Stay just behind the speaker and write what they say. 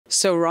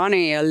So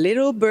Ronny, a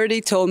little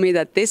birdie told me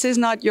that this is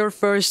not your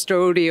first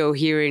rodeo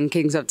here in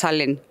Kings of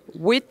Tallinn.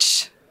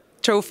 Which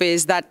trophy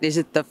is that? Is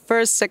it the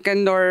first,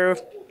 second, or?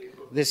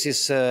 This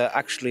is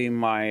actually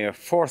my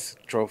fourth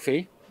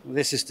trophy.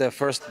 This is the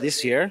first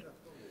this year.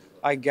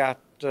 I got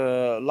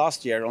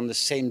last year on the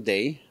same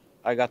day,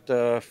 I got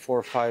the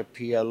 4-5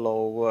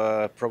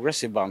 PLO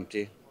Progressive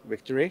Bounty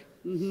victory.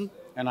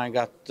 And I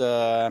got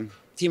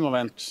team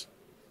event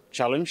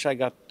challenge. I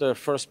got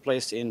first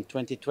place in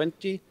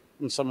 2020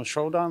 in Summer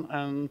Showdown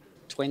and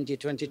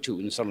 2022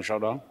 in Summer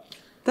Showdown.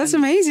 That's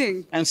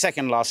amazing. And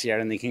second last year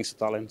in the Kings of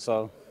Tallinn.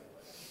 So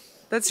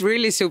that's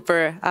really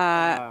super.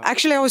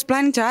 Actually, I was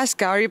planning to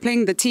ask, are you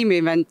playing the team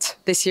event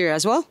this year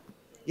as well?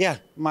 yeah,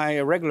 my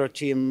regular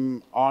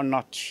team are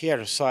not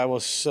here, so I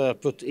was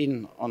put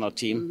in on a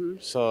team.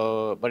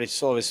 So, but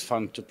it's always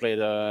fun to play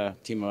the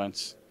team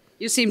events.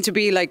 You seem to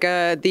be like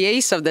the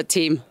ace of the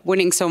team,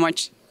 winning so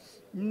much.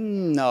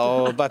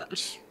 No,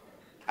 but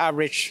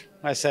average,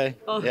 I say.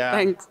 Oh, yeah.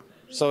 Thanks.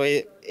 So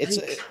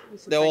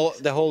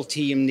the whole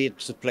team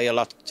needs to play a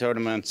lot of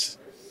tournaments,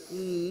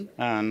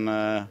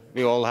 and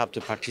we all have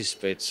to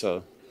participate.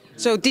 So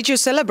did you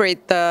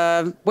celebrate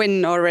the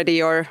win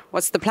already, or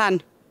what's the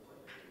plan?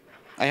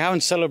 I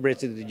haven't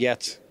celebrated it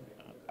yet.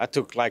 I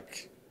took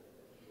like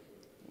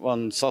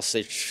one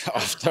sausage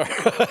after.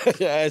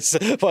 Yeah,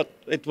 but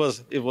it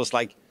was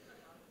like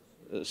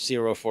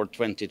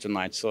 04:20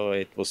 tonight, so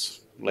it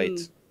was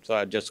late. So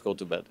I just go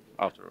to bed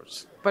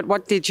afterwards. But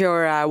what did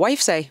your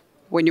wife say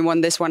when you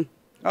won this one?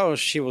 Oh,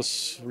 she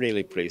was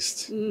really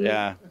pleased.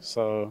 Yeah.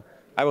 So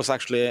I was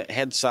actually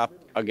heads up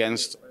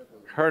against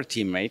her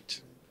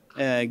teammate,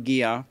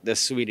 Gia, the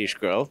Swedish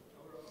girl,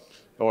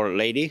 or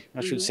lady,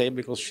 I should say,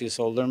 because she's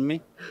older than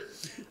me.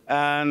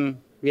 And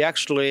we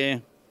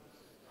actually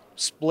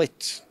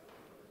split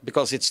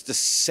because it's the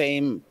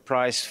same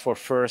price for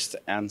first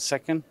and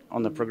second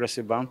on the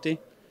Progressive Bounty.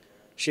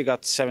 She got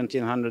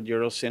 1,700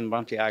 euros in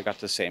bounty, I got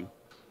the same.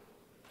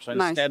 So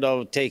Nice. Instead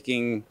of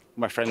taking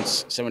my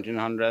friend's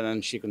 1,700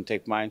 and she can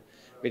take mine,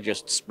 we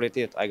just split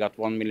it. I got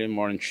 1 million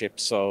more in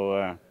chips,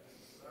 so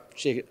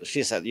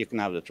she said, you can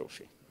have the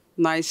trophy.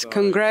 Nice.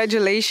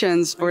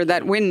 Congratulations for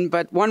that win.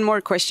 But one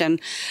more question.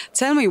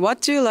 Tell me, what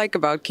do you like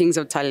about Kings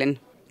of Tallinn?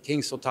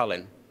 Kings of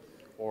Tallinn,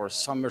 or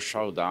Summer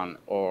Showdown,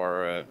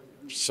 or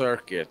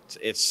Circuit.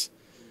 It's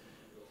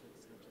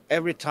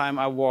every time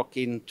I walk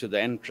into the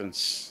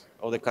entrance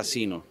of the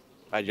casino,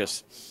 and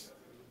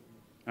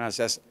I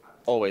says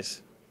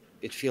always,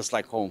 it feels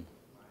like home.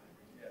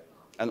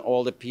 And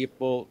all the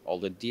people, all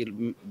the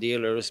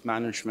dealers,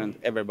 management,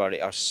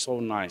 everybody are so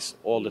nice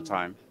all the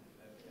time.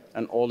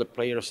 And all the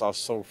players are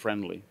so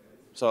friendly.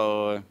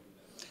 So,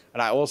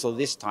 and I also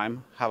this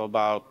time have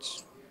about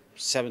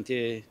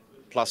 70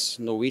 plus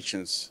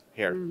Norwegians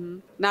here.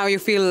 Now you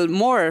feel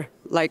more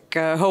like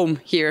home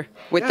here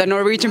with the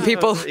Norwegian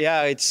people.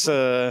 Yeah, it's.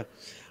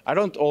 I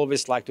don't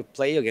always like to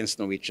play against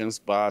Norwegians,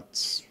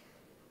 but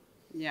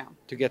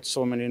to get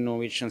so many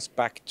Norwegians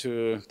back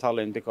to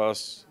Tallinn,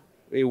 because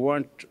we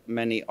weren't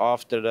many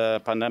after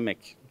the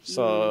pandemic.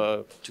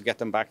 So to get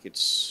them back,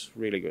 it's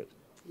really good.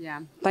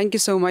 Yeah. Thank you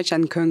so much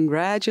and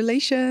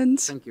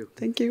congratulations. Thank you.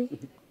 Thank you.